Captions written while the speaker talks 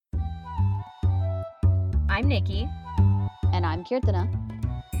I'm Nikki. And I'm Kirtana.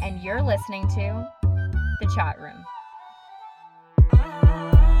 And you're listening to The Chat Room.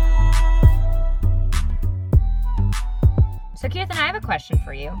 So Kirtana, I have a question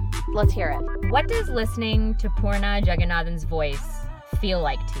for you. Let's hear it. What does listening to Poorna Jagannathan's voice feel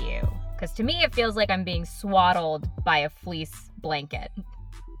like to you? Because to me, it feels like I'm being swaddled by a fleece blanket.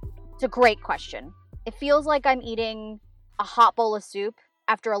 It's a great question. It feels like I'm eating a hot bowl of soup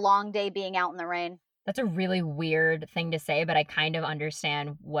after a long day being out in the rain. That's a really weird thing to say, but I kind of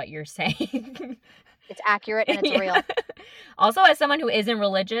understand what you're saying. It's accurate and it's real. Also, as someone who isn't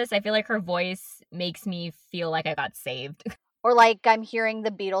religious, I feel like her voice makes me feel like I got saved. Or like I'm hearing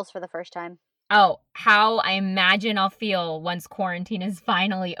the Beatles for the first time. Oh, how I imagine I'll feel once quarantine is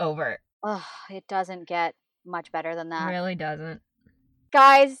finally over. Ugh, it doesn't get much better than that. It really doesn't.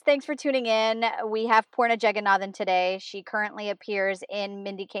 Guys, thanks for tuning in. We have Poorna Jagannathan today. She currently appears in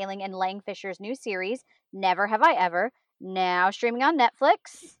Mindy Kaling and Lang Fisher's new series, Never Have I Ever, now streaming on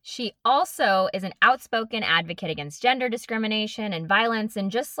Netflix. She also is an outspoken advocate against gender discrimination and violence,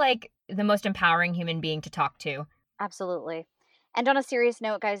 and just like the most empowering human being to talk to. Absolutely. And on a serious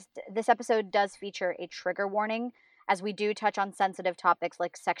note, guys, this episode does feature a trigger warning, as we do touch on sensitive topics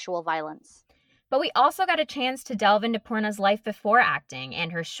like sexual violence. But we also got a chance to delve into Poorna's life before acting and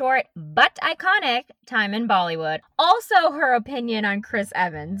her short but iconic time in Bollywood. Also her opinion on Chris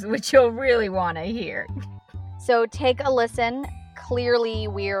Evans, which you'll really want to hear. So take a listen. Clearly,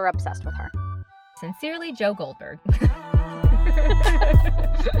 we're obsessed with her. Sincerely, Joe Goldberg.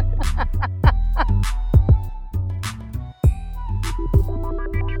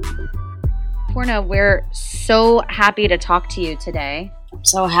 Poorna, we're so happy to talk to you today. I'm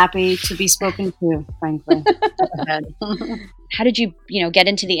so happy to be spoken to, frankly. Go ahead. How did you, get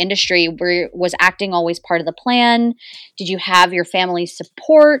into the industry? Was acting always part of the plan? Did you have your family's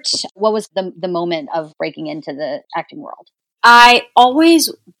support? What was the moment of breaking into the acting world? I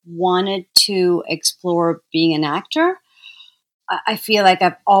always wanted to explore being an actor. I feel like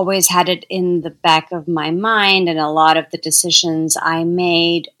I've always had it in the back of my mind, and a lot of the decisions I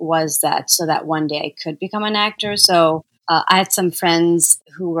made was that so that one day I could become an actor. So I had some friends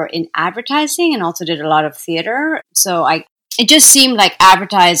who were in advertising and also did a lot of theater. So it just seemed like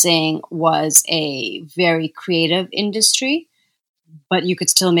advertising was a very creative industry, but you could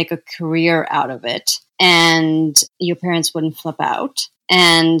still make a career out of it and your parents wouldn't flip out.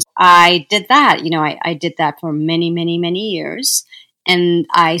 And I did that. I did that for many, many, many years. And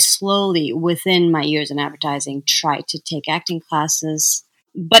I slowly, within my years in advertising, tried to take acting classes.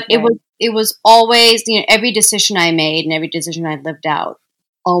 But it was always, every decision I made and every decision I lived out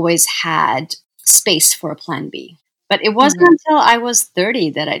always had space for a plan B. But it wasn't until I was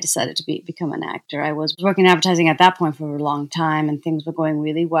 30 that I decided to become an actor. I was working in advertising at that point for a long time and things were going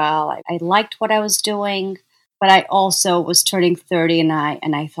really well. I liked what I was doing, but I also was turning 30 and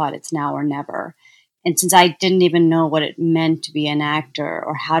I thought it's now or never. And since I didn't even know what it meant to be an actor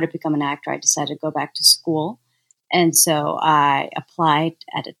or how to become an actor, I decided to go back to school. And so I applied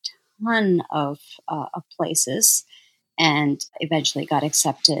at a ton of places and eventually got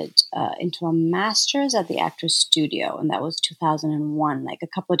accepted into a master's at the Actors Studio. And that was 2001, like a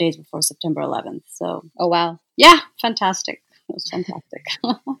couple of days before September 11th. So, oh, wow. Yeah, fantastic. It was fantastic.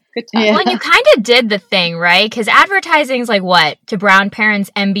 Good time. Yeah. Well, you kind of did the thing, right? Because advertising is like what? To brown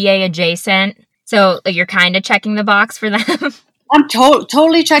parents, MBA adjacent. So you're kind of checking the box for them? I'm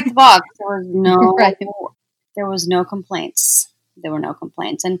totally checked the box. There was no... Right. There was no complaints. There were no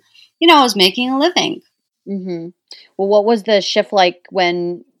complaints. And, I was making a living. Mm-hmm. Well, what was the shift like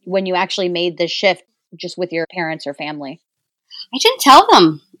when you actually made the shift just with your parents or family? I didn't tell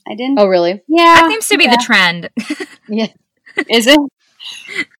them. I didn't. Oh, really? Yeah. That seems to be the trend. Yeah. Is it?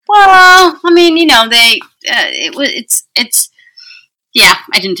 Well, I mean, yeah,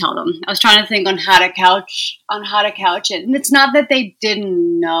 I didn't tell them. I was trying to think on how to couch it. And it's not that they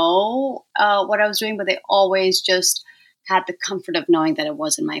didn't know what I was doing, but they always just had the comfort of knowing that it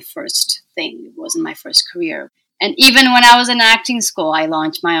wasn't my first thing. It wasn't my first career. And even when I was in acting school, I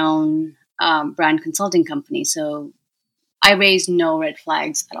launched my own brand consulting company. So I raised no red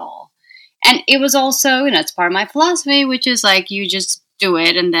flags at all. And it was also, it's part of my philosophy, which is like, you just do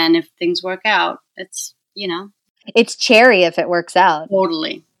it. And then if things work out, it's, It's cherry if it works out.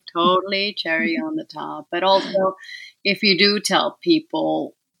 Totally cherry on the top. But also, if you do tell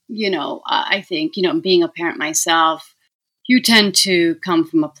people, I think, being a parent myself, you tend to come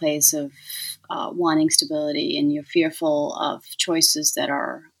from a place of wanting stability and you're fearful of choices that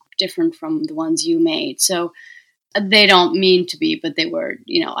are different from the ones you made. So they don't mean to be, but they were,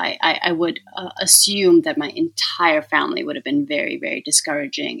 I would assume that my entire family would have been very, very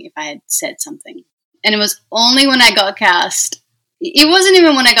discouraging if I had said something And it was only when I got cast. It wasn't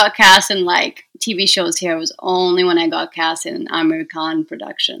even when I got cast in like TV shows here. It was only when I got cast in an American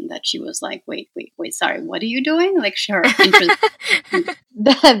production that she was like, wait, sorry, what are you doing? Like, her interest.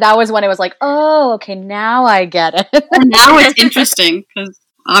 That was when it was like, oh, okay, now I get it. And now it's interesting because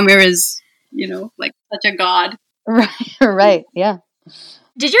Amir is, like such a god. Right, yeah.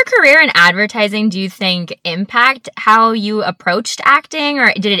 Did your career in advertising, do you think, impact how you approached acting,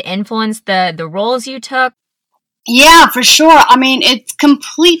 or did it influence the roles you took? Yeah, for sure. I mean, it's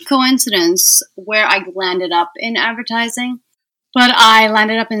complete coincidence where I landed up in advertising, but I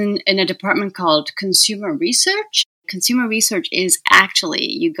landed up in a department called consumer research. Consumer research is actually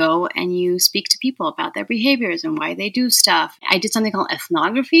you go and you speak to people about their behaviors and why they do stuff. I did something called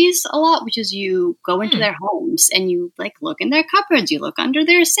ethnographies a lot, which is you go into their homes and you like look in their cupboards, you look under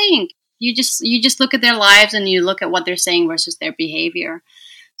their sink. You just look at their lives and you look at what they're saying versus their behavior.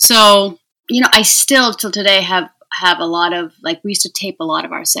 So, I still till today have a lot of like we used to tape a lot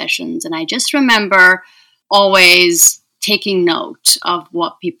of our sessions, and I just remember always taking note of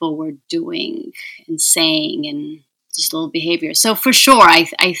what people were doing and saying and just little behavior. So for sure, I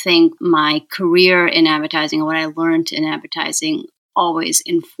think my career in advertising and what I learned in advertising always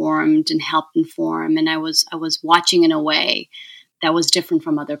informed and helped inform. And I was watching in a way that was different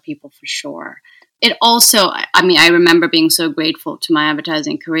from other people for sure. It also, I remember being so grateful to my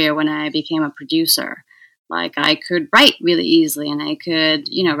advertising career when I became a producer. Like I could write really easily and I could,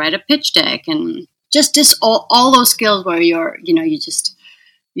 write a pitch deck and just all those skills where you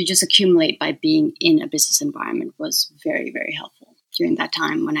just accumulate by being in a business environment was very, very helpful during that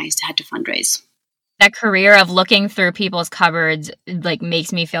time when I had to fundraise. That career of looking through people's cupboards like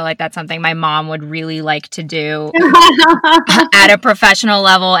makes me feel like that's something my mom would really like to do at a professional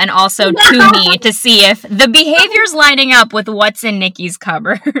level, and also to me to see if the behavior's lining up with what's in Nikki's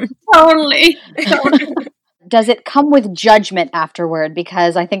cupboard. Totally. Does it come with judgment afterward?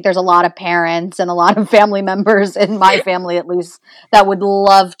 Because I think there's a lot of parents and a lot of family members, in my family at least, that would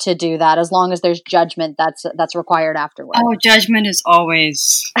love to do that. As long as there's judgment, that's required afterward. Oh, judgment is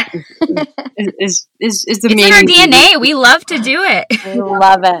always is the it's in our DNA. We love to do it. We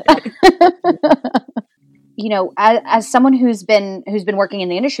love it. As someone who's been working in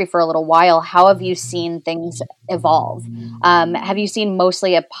the industry for a little while, how have you seen things evolve? Have you seen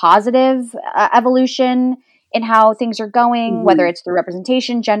mostly a positive evolution in how things are going, whether it's through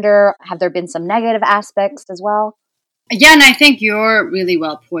representation, gender? Have there been some negative aspects as well? Yeah, and I think you're really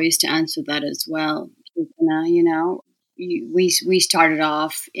well poised to answer that as well. We started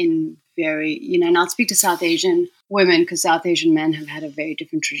off in very, and I'll speak to South Asian women because South Asian men have had a very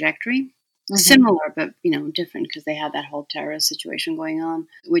different trajectory. Mm-hmm. Similar, but, different because they had that whole terrorist situation going on,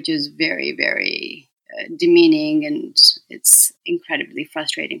 which is very, very demeaning, and it's incredibly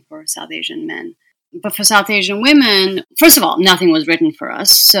frustrating for South Asian men. But for South Asian women, first of all, nothing was written for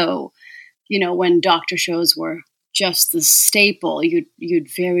us. So, when doctor shows were just the staple, you'd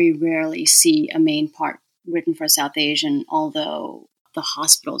very rarely see a main part written for South Asian, although the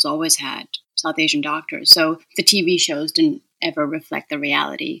hospitals always had South Asian doctors. So the TV shows didn't ever reflect the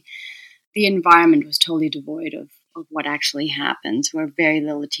reality. The environment was totally devoid of what actually happens. We're very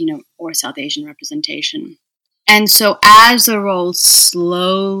little Latino or South Asian representation. And so as the roles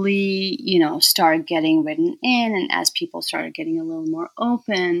slowly, started getting written in, and as people started getting a little more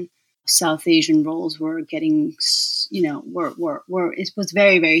open, South Asian roles were getting, it was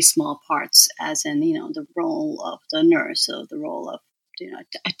very, very small parts, as in, the role of the nurse, or the role of,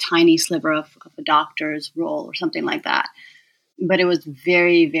 a tiny sliver of a doctor's role or something like that. But it was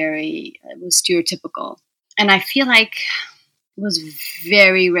very, very, it was stereotypical. And I feel like it was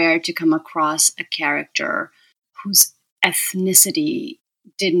very rare to come across a character whose ethnicity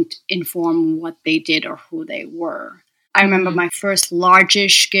didn't inform what they did or who they were. I remember my first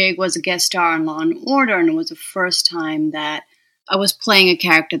largish gig was a guest star on Law & Order, and it was the first time that I was playing a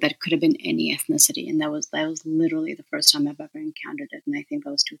character that could have been any ethnicity, and that was literally the first time I've ever encountered it, and I think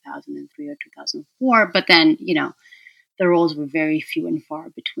that was 2003 or 2004, but then, the roles were very few and far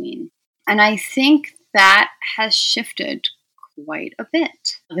between. And I think that has shifted quite a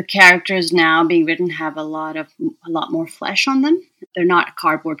bit. The characters now being written have a lot more flesh on them. They're not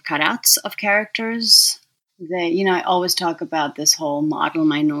cardboard cutouts of characters. I always talk about this whole model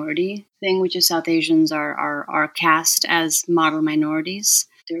minority thing, which is South Asians are cast as model minorities.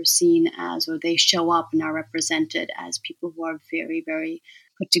 They're seen as, or they show up and are represented as people who are very, very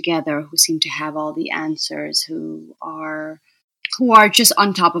put together, who seem to have all the answers, who are just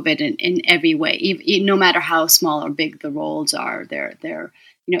on top of it in every way, no matter how small or big the roles are. They're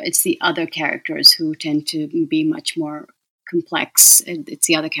it's the other characters who tend to be much more complex. It's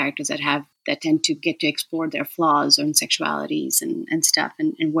the other characters that tend to get to explore their flaws or sexualities and stuff,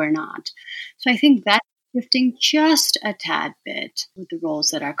 and we're not. So I think that's shifting just a tad bit with the roles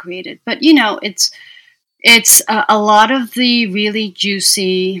that are created. But it's a lot of the really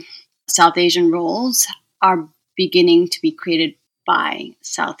juicy South Asian roles are beginning to be created by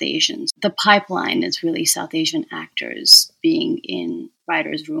South Asians. The pipeline is really South Asian actors being in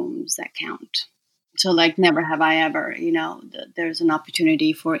writers' rooms that count. So like Never Have I Ever, there's an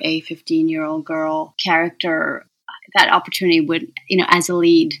opportunity for a 15-year-old girl character. That opportunity would, as a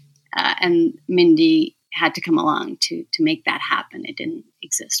lead, and Mindy had to come along to make that happen. It didn't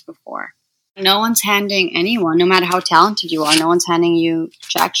exist before. No one's handing anyone, no matter how talented you are, no one's handing you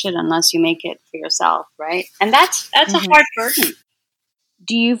jack shit unless you make it for yourself, right? And that's a hard burden.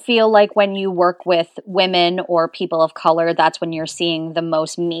 Do you feel like when you work with women or people of color, that's when you're seeing the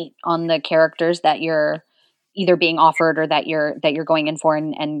most meat on the characters that you're either being offered or that you're going in for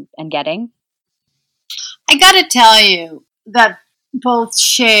and getting? I gotta tell you that both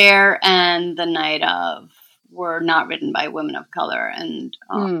Cher and The Night Of were not written by women of color, and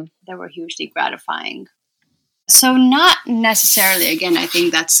they were hugely gratifying. So not necessarily, again, I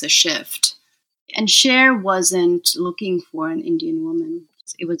think that's the shift. And Cher wasn't looking for an Indian woman.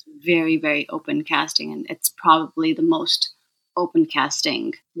 It was very, very open casting, and it's probably the most open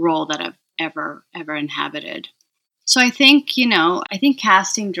casting role that I've ever inhabited. So I think,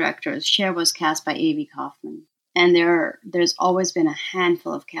 casting directors, Cher was cast by A.V. Kaufman, and there's always been a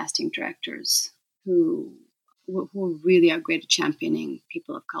handful of casting directors who really are great at championing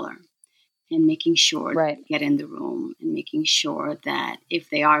people of color and making sure right. They get in the room and making sure that if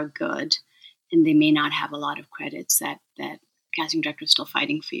they are good and they may not have a lot of credits, that casting director is still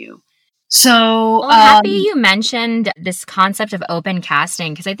fighting for you. So I'm happy you mentioned this concept of open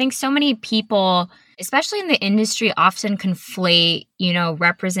casting, because I think so many people, especially in the industry, often conflate,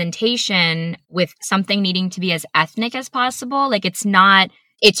 representation with something needing to be as ethnic as possible. Like it's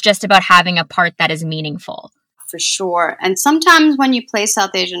just about having a part that is meaningful. For sure. And sometimes when you play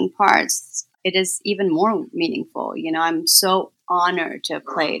South Asian parts, it is even more meaningful. I'm so honored to have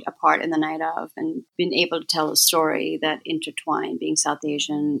played a part in The Night Of and been able to tell a story that intertwined being South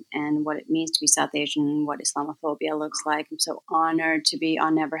Asian and what it means to be South Asian and what Islamophobia looks like. I'm so honored to be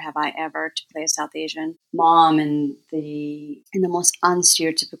on Never Have I Ever, to play a South Asian mom in the most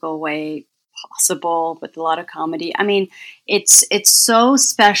unstereotypical way possible, with a lot of comedy. I mean, it's so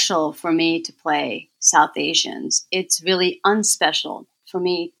special for me to play South Asians. It's really unspecial for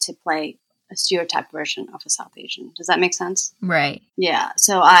me to play a stereotype version of a South Asian. Does that make sense? Right. Yeah.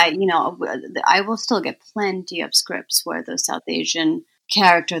 So I will still get plenty of scripts where the South Asian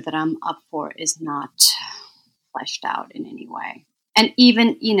character that I'm up for is not fleshed out in any way. And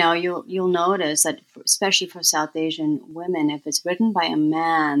even, you'll notice that, especially for South Asian women, if it's written by a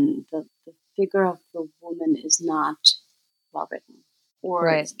man, the figure of the woman is not well written, or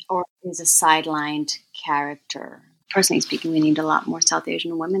right. or is a sidelined character. Personally speaking, we need a lot more South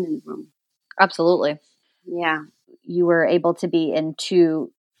Asian women in the room. Absolutely. Yeah. You were able to be in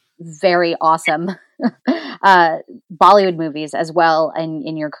two very awesome Bollywood movies as well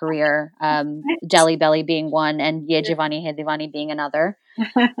in your career. Jelly Belly being one, and Ye Jawani Hai Diwani being another.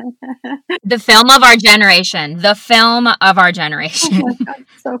 The film of our generation. That's so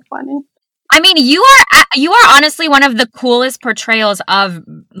funny. I mean, you are honestly one of the coolest portrayals of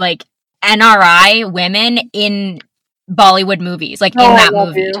like NRI women in Bollywood movies, like in that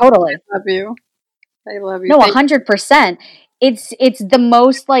movie. You. Totally. I love you. No, 100%. It's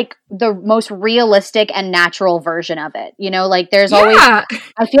the most realistic and natural version of it. Like there's always, I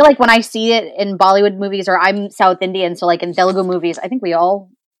feel like when I see it in Bollywood movies, or I'm South Indian, so like in Telugu movies, I think we all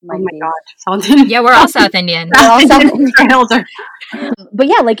might be. God. South Indian. Yeah, we're all South Indian. But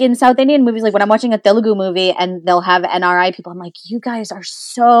yeah, like in South Indian movies, like when I'm watching a Telugu movie and they'll have NRI people, I'm like, you guys are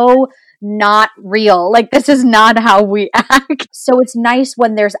so not real. Like this is not how we act. So it's nice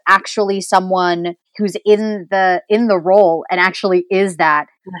when there's actually someone who's in the role and actually is that.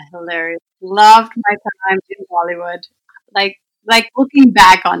 Hilarious. Loved my time in Bollywood. Like looking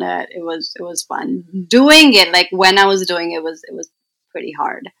back on it, it was fun. Doing it, like when I was doing it was pretty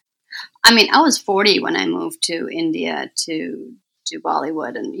hard. I mean, I was 40 when I moved to India to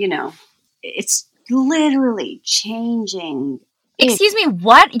Bollywood, and it's literally changing. Excuse me,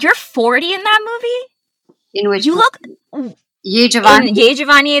 what? You're 40 in that movie? In which you look Ye Jawani Hai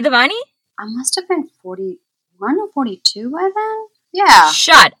Diwani? I must have been 41 or 42 by then. Yeah.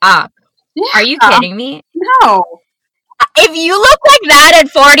 Shut up. Yeah. Are you kidding me? No. If you look like that at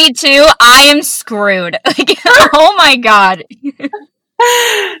 42, I am screwed. Like, oh my God.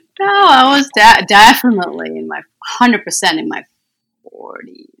 No, I was definitely in my 100% in my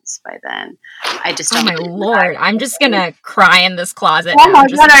 40s by then. I just Oh don't my Lord. I'm just going to cry in this closet Oh now. my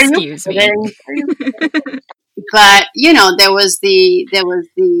Just God, excuse me. But there was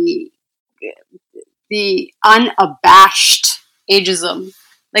the unabashed ageism.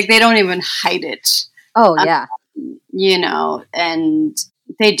 Like, they don't even hide it. Oh, yeah. And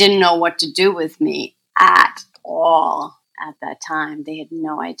they didn't know what to do with me at all at that time. They had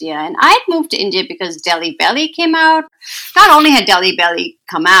no idea. And I had moved to India because Delhi Belly came out. Not only had Delhi Belly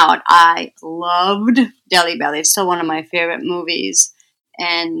come out, I loved Delhi Belly. It's still one of my favorite movies.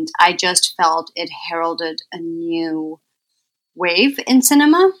 And I just felt it heralded a new wave in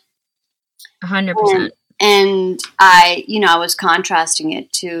cinema. 100%. And I was contrasting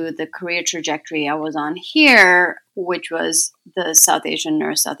it to the career trajectory I was on here, which was the South Asian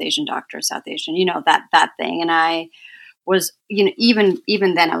nurse, South Asian doctor, South Asian, that thing. And I was, even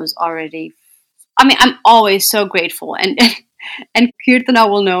then I was already, I'm always so grateful. And Kirtana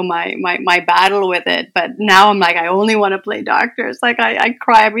will know my battle with it. But now I'm like, I only want to play doctors. Like, I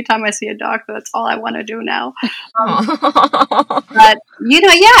cry every time I see a doctor. That's all I want to do now. But,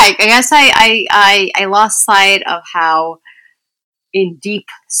 I guess I lost sight of how in deep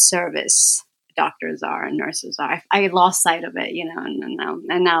service doctors are and nurses are. I lost sight of it,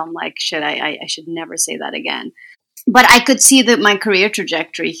 and now I'm like, shit, I should never say that again. But I could see that my career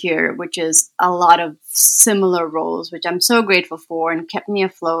trajectory here, which is a lot of similar roles, which I'm so grateful for and kept me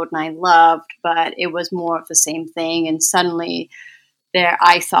afloat and I loved, but it was more of the same thing. And suddenly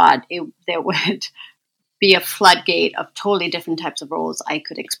I thought there would be a floodgate of totally different types of roles I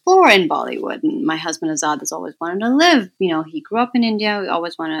could explore in Bollywood. And my husband Azad has always wanted to live. He grew up in India. We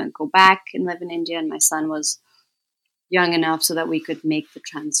always want to go back and live in India. And my son was young enough so that we could make the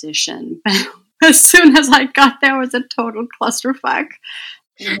transition. As soon as I got there, it was a total clusterfuck.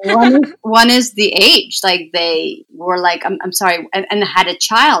 One is the age. Like, they were like, I'm sorry, and had a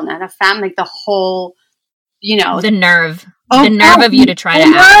child and had a family, like the whole, the nerve. The nerve of you to try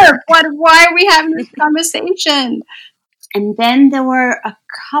to act. Why are we having this conversation? And then there were a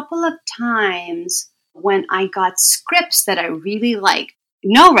couple of times when I got scripts that I really liked.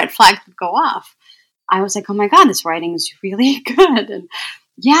 No red flags would go off. I was like, oh my God, this writing is really good. And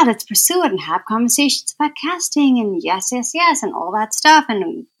yeah, let's pursue it and have conversations about casting and yes, and all that stuff.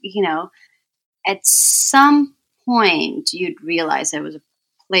 And, at some point you'd realize it was a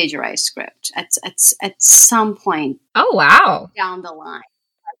plagiarized script at some point. Oh, wow. Down the line,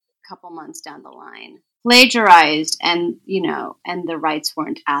 a couple months down the line. Plagiarized and the rights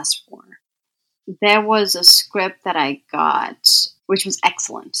weren't asked for. There was a script that I got, which was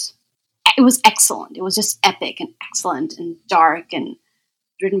excellent. It was excellent. It was just epic and excellent and dark and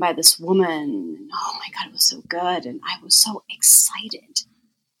written by this woman. And oh my God, it was so good. And I was so excited.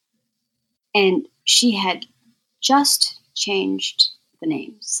 And she had just changed the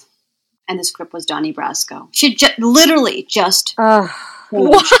names. And the script was Donnie Brasco. She literally just changed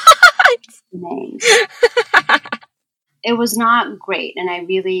the names. It was not great. And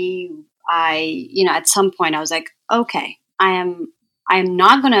at some point I was like, okay, I'm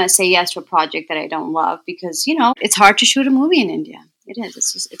not going to say yes to a project that I don't love because, it's hard to shoot a movie in India. It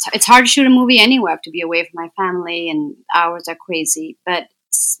is. It's hard to shoot a movie anywhere. I have to be away from my family and hours are crazy. But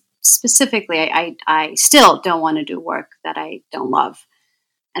specifically, I still don't want to do work that I don't love.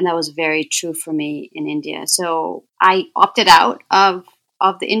 And that was very true for me in India. So I opted out of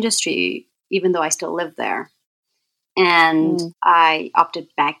the industry, even though I still live there. And I opted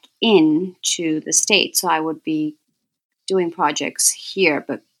back into the States. So I would be doing projects here,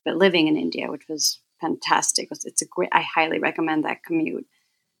 but living in India, which was fantastic. It's a great, I highly recommend that commute.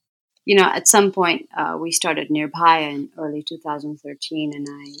 At some point, we started Nirbhaya in early 2013, and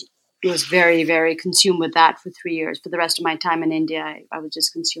I was very, very consumed with that for 3 years. For the rest of my time in India, I was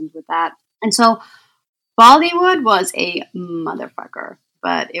just consumed with that. And so Bollywood was a motherfucker,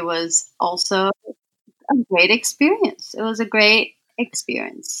 but it was also a great experience. It was a great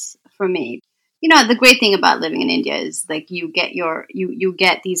experience for me. The great thing about living in India is like you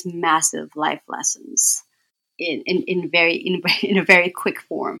get these massive life lessons in a very quick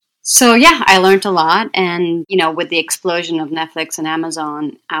form. So yeah, I learned a lot, and with the explosion of Netflix and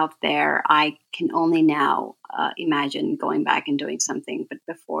Amazon out there, I can only now imagine going back and doing something. But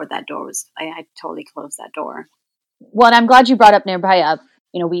before that door was, I totally closed that door. Well, and I'm glad you brought up Nirbhaya.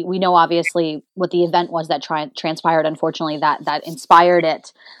 We know obviously what the event was that transpired. Unfortunately, that inspired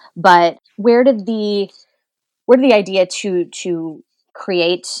it. But where did the idea to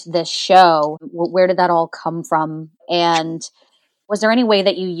create this show? Where did that all come from? And was there any way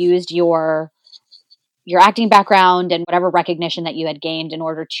that you used your your acting background and whatever recognition that you had gained in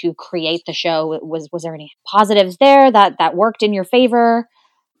order to create the show, was there any positives there that worked in your favor?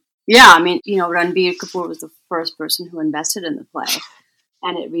 Yeah, I mean, Ranbir Kapoor was the first person who invested in the play,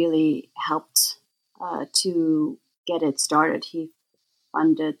 and it really helped to get it started. He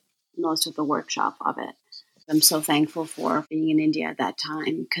funded most of the workshop of it. I'm so thankful for being in India at that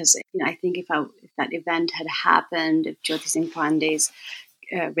time, because I think if that event had happened, if Jyoti Singh Pandey's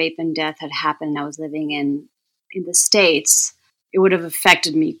rape and death had happened, and I was living in the States, it would have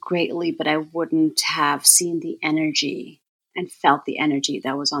affected me greatly, but I wouldn't have seen the energy and felt the energy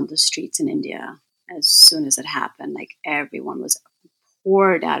that was on the streets in India as soon as it happened. Like, everyone was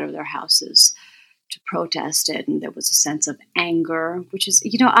poured out of their houses to protest it, and there was a sense of anger, which is,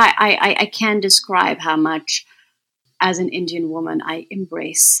 I can't describe how much, as an Indian woman, I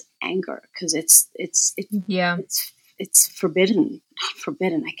embrace anger, because it's forbidden. Not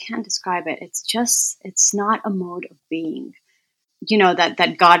forbidden, I can't describe it. It's not a mode of being.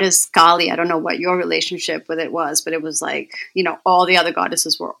 That goddess Kali, I don't know what your relationship with it was, but it was like, all the other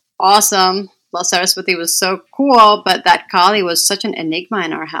goddesses were awesome. Lord Saraswati was so cool, but that Kali was such an enigma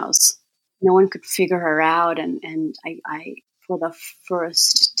in our house. No one could figure her out, and I for the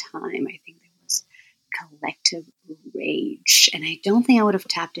first time, I think there was collective rage, and I don't think I would have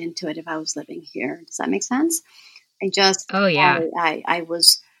tapped into it if I was living here. Does that make sense? Oh yeah. I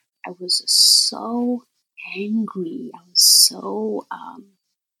was so angry. I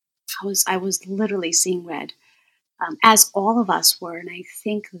was literally seeing red, as all of us were, and I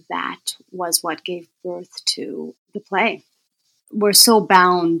think that was what gave birth to the play. We're so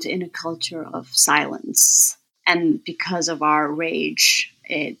bound in a culture of silence, and because of our rage,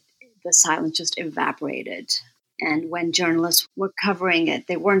 the silence just evaporated. And when journalists were covering it,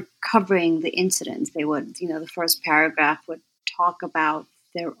 they weren't covering the incidents. They would, the first paragraph would talk about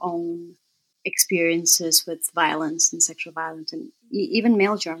their own experiences with violence and sexual violence, and even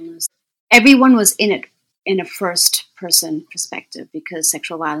male journalists. Everyone was in it in a first person perspective, because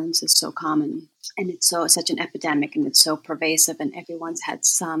sexual violence is so common, and it's such an epidemic, and it's so pervasive, and everyone's had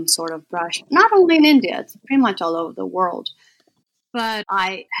some sort of brush, not only in India, it's pretty much all over the world. But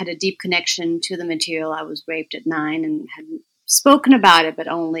I had a deep connection to the material. I was raped at 9 and hadn't spoken about it, but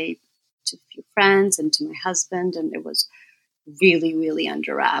only to a few friends and to my husband, and it was really, really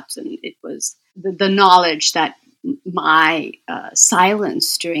under wraps. And it was the knowledge that my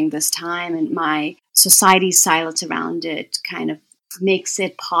silence during this time, and my society's silence around it, kind of makes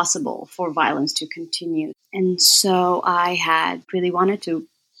it possible for violence to continue. And so I had really wanted to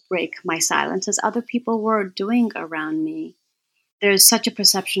break my silence, as other people were doing around me. There's such a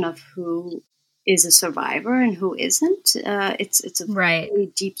perception of who is a survivor and who isn't. It's a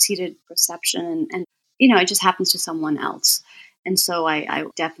really deep-seated perception, and it just happens to someone else. And so I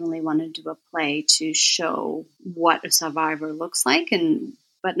definitely wanted to do a play to show what a survivor looks like,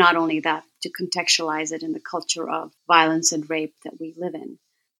 but not only that, to contextualize it in the culture of violence and rape that we live in.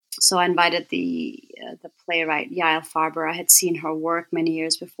 So I invited the playwright Yael Farber. I had seen her work many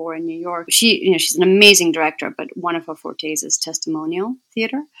years before in New York. She's an amazing director, but one of her fortes is testimonial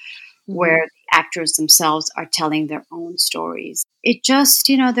theater, where the actors themselves are telling their own stories. It just,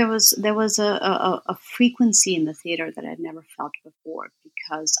 there was a frequency in the theater that I'd never felt before,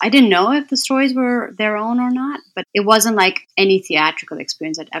 because I didn't know if the stories were their own or not, but it wasn't like any theatrical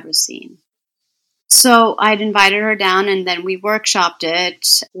experience I'd ever seen. So I'd invited her down, and then we workshopped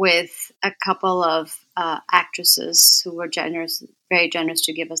it with a couple of actresses who were very generous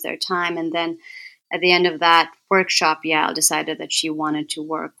to give us their time. And then at the end of that workshop, Yael decided that she wanted to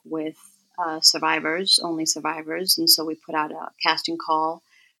work with survivors, only survivors. And so we put out a casting call.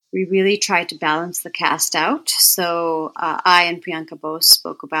 We really tried to balance the cast out. So I and Priyanka both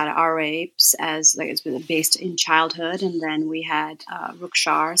spoke about our rapes as it's based in childhood. And then we had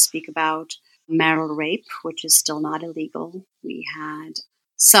Rukshar speak about marital rape, which is still not illegal. We had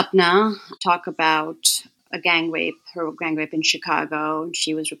Sapna talk about her gang rape in Chicago.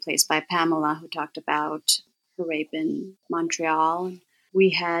 She was replaced by Pamela, who talked about her rape in Montreal. We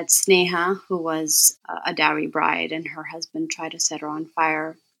had Sneha, who was a dowry bride, and her husband tried to set her on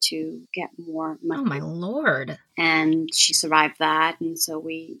fire to get more money. Oh my Lord. And she survived that. And so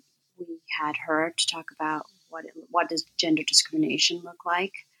we had her to talk about what does gender discrimination look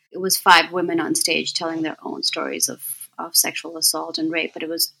like. It was 5 women on stage telling their own stories of sexual assault and rape, but it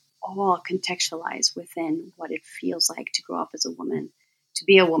was all contextualized within what it feels like to grow up as a woman, to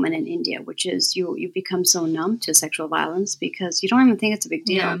be a woman in India, which is you become so numb to sexual violence because you don't even think it's a big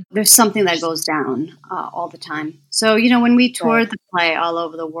deal. Yeah. There's something that goes down all the time. So, when we toured the play all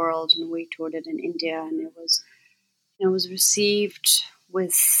over the world, and we toured it in India, and it was received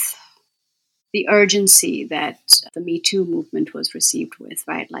with the urgency that the Me Too movement was received with,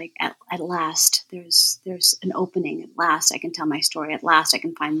 right? Like at last, there's an opening. At last, I can tell my story. At last, I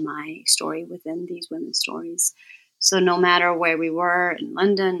can find my story within these women's stories. So no matter where we were, in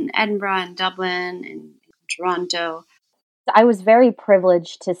London, Edinburgh, in Dublin, in Toronto. I was very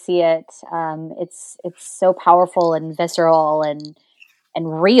privileged to see it. It's so powerful and visceral and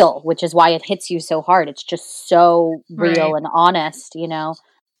real, which is why it hits you so hard. It's just so real Right. and honest,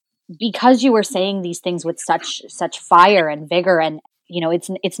 because you were saying these things with such fire and vigor, and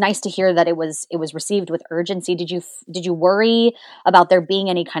it's nice to hear that it was received with urgency. Did you worry about there being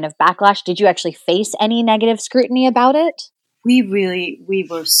any kind of backlash? Did you actually face any negative scrutiny about it? We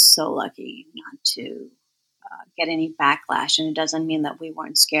were so lucky not to get any backlash, and it doesn't mean that we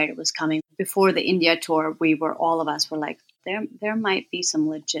weren't scared. It was coming before the India tour. All of us were like, there might be some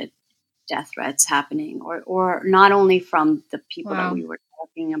legit death threats happening, or not only from the people that we were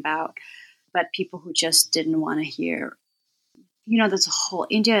talking about, but people who just didn't want to hear. There's a whole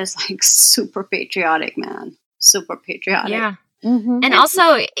India is like super patriotic, man, super patriotic. Yeah. Mm-hmm. And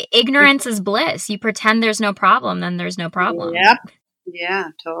also, ignorance is bliss. You pretend there's no problem, then there's no problem. Yep. Yeah,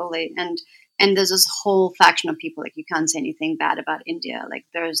 totally. And there's this whole faction of people, like, you can't say anything bad about India. Like,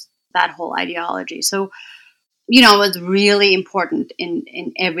 there's that whole ideology. So, it was really important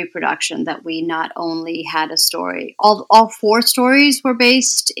in every production that we not only had a story. All 4 stories were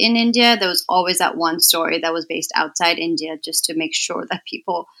based in India. There was always that one story that was based outside India, just to make sure that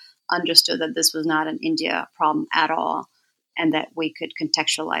people understood that this was not an India problem at all, and that we could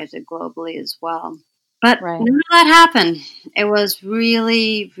contextualize it globally as well. But none of that happened. It was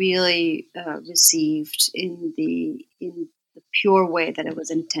really, really received in the pure way that it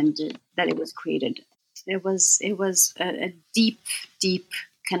was intended, that it was created. It was a deep, deep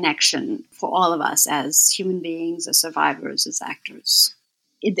connection for all of us as human beings, as survivors, as actors.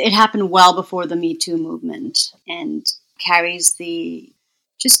 It happened well before the Me Too movement, and carries the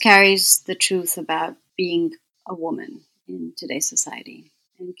truth about being a woman in today's society,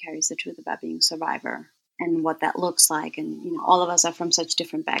 and carries the truth about being a survivor and what that looks like. And all of us are from such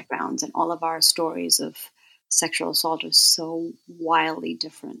different backgrounds, and all of our stories of sexual assault are so wildly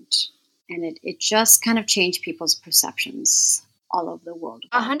different. And it just kind of changed people's perceptions all over the world.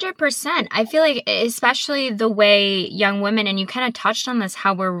 100%. I feel like, especially the way young women, and you kind of touched on this,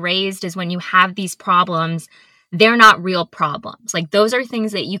 how we're raised is when you have these problems, they're not real problems. Like, those are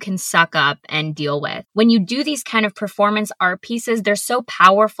things that you can suck up and deal with. When you do these kind of performance art pieces, they're so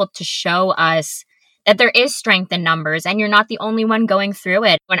powerful to show us that there is strength in numbers, and you're not the only one going through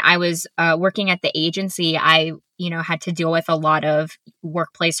it. When I was working at the agency, I had to deal with a lot of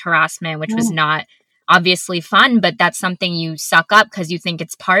workplace harassment, which was not obviously fun, but that's something you suck up because you think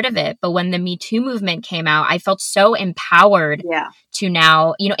it's part of it. But when the Me Too movement came out, I felt so empowered to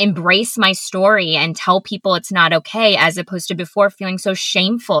now, embrace my story and tell people it's not okay, as opposed to before feeling so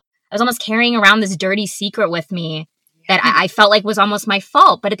shameful. I was almost carrying around this dirty secret with me that I felt like was almost my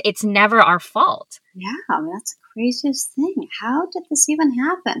fault, but it's never our fault. Yeah, that's the craziest thing. How did this even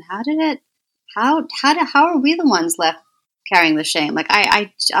happen? How are we the ones left carrying the shame? Like,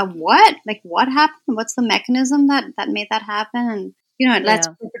 what? Like, what happened? What's the mechanism that made that happen? And, it lets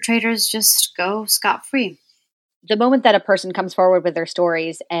perpetrators just go scot-free. The moment that a person comes forward with their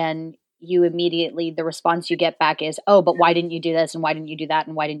stories, and you immediately, the response you get back is, oh, but why didn't you do this? And why didn't you do that?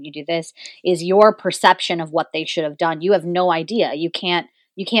 And why didn't you do this? Is your perception of what they should have done. You have no idea. You can't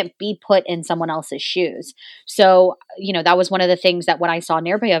be put in someone else's shoes. So, that was one of the things that when I saw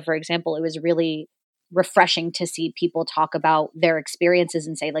Nirbhaya, for example, it was really refreshing to see people talk about their experiences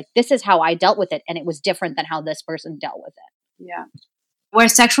and say, like, this is how I dealt with it, and it was different than how this person dealt with it. Yeah. Where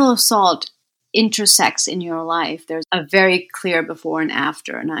sexual assault intersects in your life, there's a very clear before and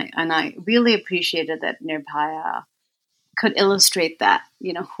after, and I really appreciated that Nirbhaya could illustrate that,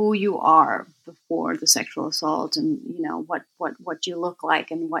 who you are before the sexual assault, and what you look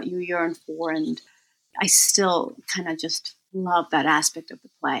like and what you yearn for. And I still kind of just love that aspect of the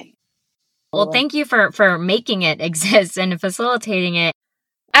play. Well, thank you for making it exist and facilitating it.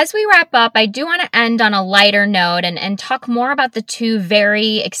 As we wrap up, I do want to end on a lighter note and talk more about the 2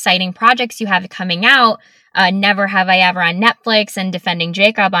 very exciting projects you have coming out, Never Have I Ever on Netflix and Defending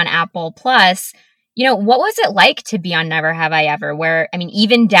Jacob on Apple Plus. What was it like to be on Never Have I Ever? Where,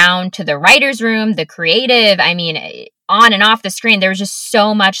 even down to the writer's room, the creative, on and off the screen, there was just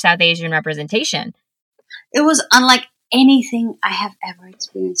so much South Asian representation. It was unlike anything I have ever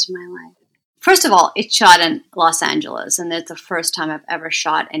experienced in my life. First of all, it's shot in Los Angeles, and it's the first time I've ever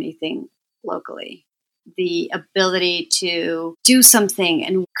shot anything locally. The ability to do something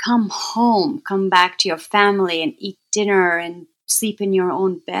and come home, come back to your family and eat dinner and sleep in your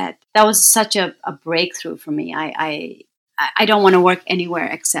own bed. That was such a breakthrough for me. I don't want to work anywhere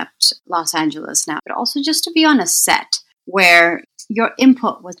except Los Angeles now, but also just to be on a set where your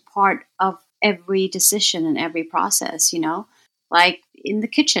input was part of every decision and every process, like in the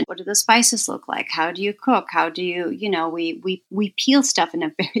kitchen. What do the spices look like? How do you cook? How do you, we peel stuff in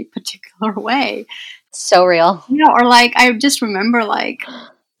a very particular way. So real. Or like, I just remember like,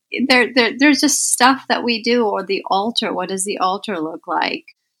 there's just stuff that we do, or the altar. What does the altar look like?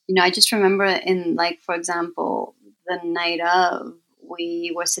 I just remember in, like, for example, the night of,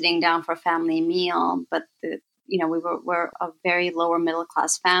 we were sitting down for a we're a very lower middle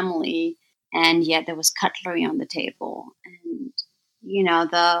class family, and yet there was cutlery on the table. And,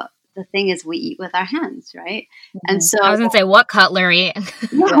 the thing is, we eat with our hands, right? Mm-hmm. And so I was going to say, what cutlery?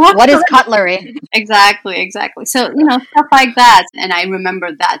 What is cutlery? Exactly. So, stuff like that. And I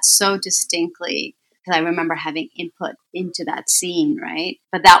remember that so distinctly, because I remember having input into that scene, right?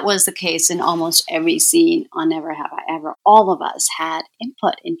 But that was the case in almost every scene on Never Have I Ever. All of us had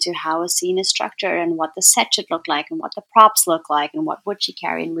input into how a scene is structured and what the set should look like and what the props look like and what would she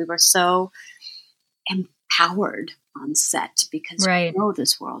carry. And we were so empowered on set because you know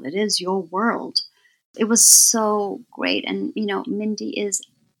this world. It is your world. It was so great. And, Mindy is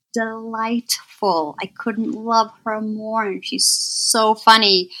delightful. I couldn't love her more. And she's so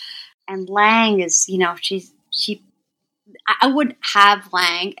funny. And Lang is, I would have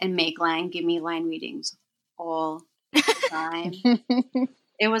Lang and make Lang give me line readings all the time.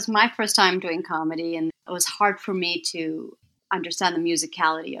 It was my first time doing comedy, and it was hard for me to understand the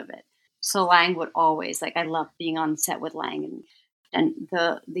musicality of it. So Lang would always, I love being on set with Lang. And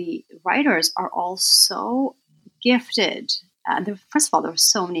the writers are all so gifted. First of all, there were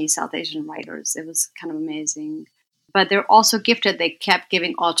so many South Asian writers. It was kind of amazing. But they're also gifted. They kept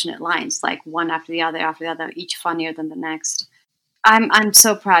giving alternate lines, like one after the other, each funnier than the next. I'm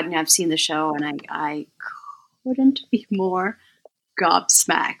so proud. I've seen the show, and I couldn't be more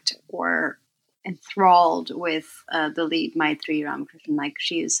gobsmacked or enthralled with the lead, Maitri Ramakrishnan. Like,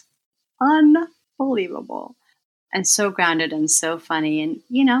 she's unbelievable and so grounded and so funny. And,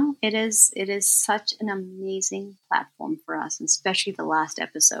 it is such an amazing platform for us, and especially the last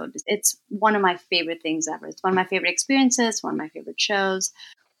episode. It's one of my favorite things ever. It's one of my favorite experiences, one of my favorite shows.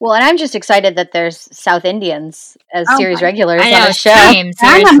 Well, and I'm just excited that there's South Indians as series regulars on the show. And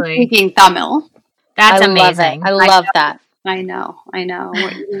I'm speaking Tamil. That's amazing. I love that. I know.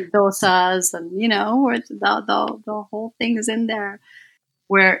 Dosas and, where the whole thing is in there.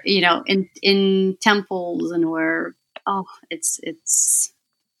 Where, in temples, and where,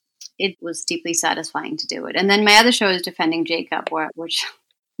 it was deeply satisfying to do it. And then my other show is Defending Jacob, which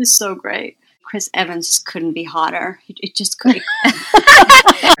is so great. Chris Evans couldn't be hotter. It just couldn't.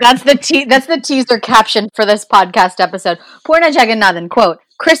 That's the teaser caption for this podcast episode. Poorna Jagannathan, quote,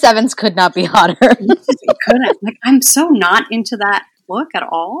 Chris Evans could not be hotter. He couldn't. I'm so not into that look at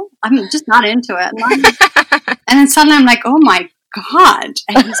all. I'm just not into it. And then suddenly I'm like, oh my God.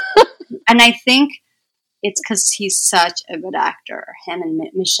 And I think it's because he's such a good actor. Him and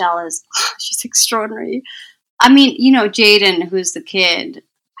Michelle she's extraordinary. I mean, Jaden, who's the kid,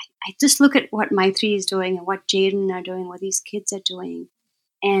 I just look at what Maitri is doing and what Jaden are doing, what these kids are doing.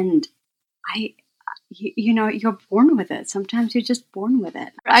 And you're born with it. Sometimes you're just born with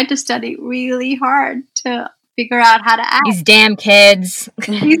it. I had to study really hard to figure out how to act. These damn kids.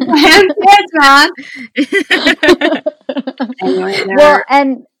 These damn kids, man. Well,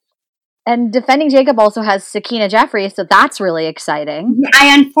 and Defending Jacob also has Sakina Jaffrey, so that's really exciting.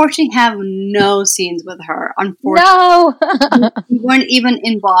 I unfortunately have no scenes with her. Unfortunately, no. We weren't even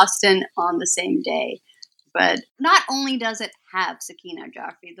in Boston on the same day. But not only does it have Sakina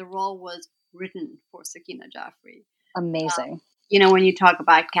Jaffrey, the role was written for Sakina Jaffrey. Amazing. When you talk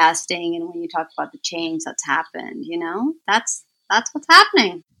about casting and when you talk about the change that's happened, that's what's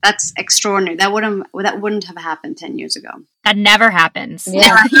happening. That's extraordinary. That wouldn't have happened 10 years ago. That never happens.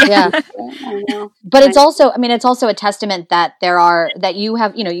 Yeah. I know. But it's also a testament that you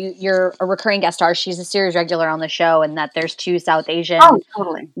have, you're a recurring guest star. She's a series regular on the show, and that there's 2 South Asian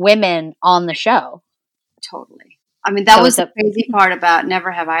women on the show. Totally. I mean, that was the crazy part about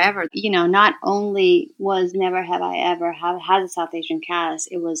Never Have I Ever. Not only was Never Have I Ever has a South Asian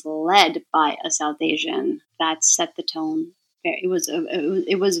cast, it was led by a South Asian that set the tone. It was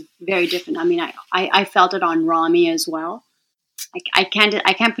very different. I mean, I felt it on Rami as well. I can't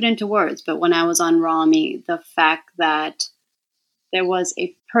put it into words, but when I was on Rami, the fact that there was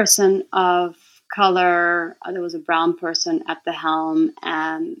a person of color, there was a brown person at the helm,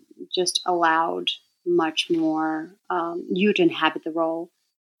 and just allowed much more you to inhabit the role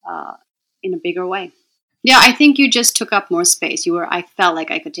in a bigger way. Yeah, I think you just took up more space. I felt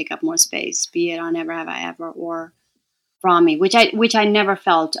like I could take up more space, be it on Never Have I Ever or Rami, which I never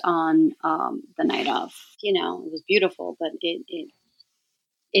felt on the night of. You know, it was beautiful, but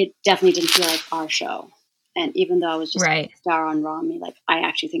it definitely didn't feel like our show. And even though I was just a star on Rami, like I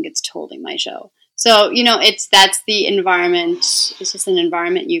actually think it's totally my show. So, you know, that's the environment. It's just an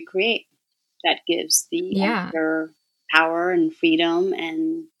environment you create that gives the actor power and freedom,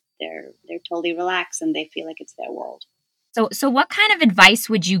 and they're totally relaxed and they feel like it's their world. So what kind of advice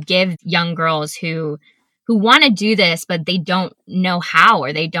would you give young girls who want to do this, but they don't know how,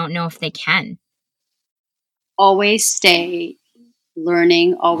 or they don't know if they can? Always stay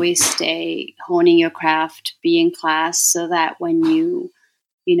learning, always stay honing your craft, be in class, so that when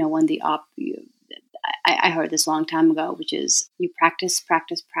I heard this a long time ago, which is you practice,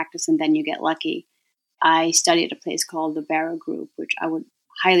 and then you get lucky. I studied at a place called the Barrow Group, which I would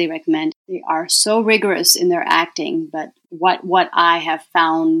highly recommend. They are so rigorous in their acting, but what I have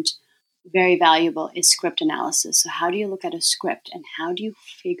found very valuable is script analysis. So how do you look at a script and how do you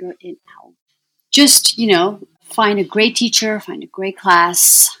figure it out? Just, find a great teacher, find a great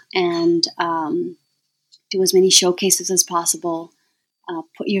class, and do as many showcases as possible.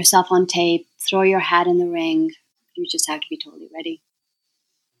 Put yourself on tape, throw your hat in the ring. You just have to be totally ready.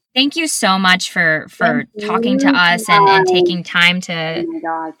 Thank you so much for talking to us and taking time to... Oh my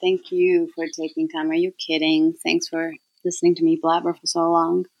God, thank you for taking time. Are you kidding? Thanks for listening to me blabber for so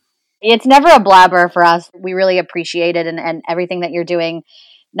long. It's never a blabber for us. We really appreciate it and everything that you're doing,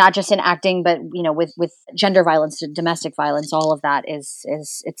 not just in acting, but with gender violence, domestic violence, all of that is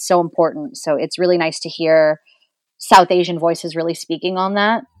it's so important. So it's really nice to hear South Asian voices really speaking on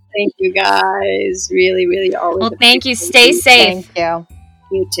that. Thank you guys. Really, really always. Well, thank you. Stay safe. Thank you.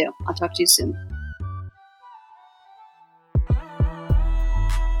 You too. I'll talk to you soon.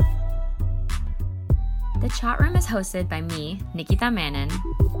 The Chat Room is hosted by me, Nikita Menon.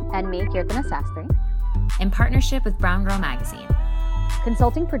 And me, Kirtana Sastry. In partnership with Brown Girl Magazine.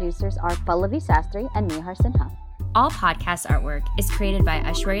 Consulting producers are Pallavi Sastry and Nihar Sinha. All podcast artwork is created by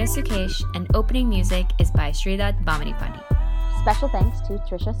Aishwarya Sukesh, and opening music is by Sridat Bamanipandi. Special thanks to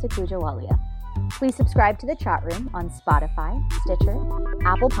Trisha Satujawalia. Please subscribe to The Chat Room on Spotify, Stitcher,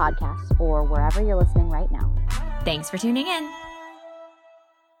 Apple Podcasts, or wherever you're listening right now. Thanks for tuning in.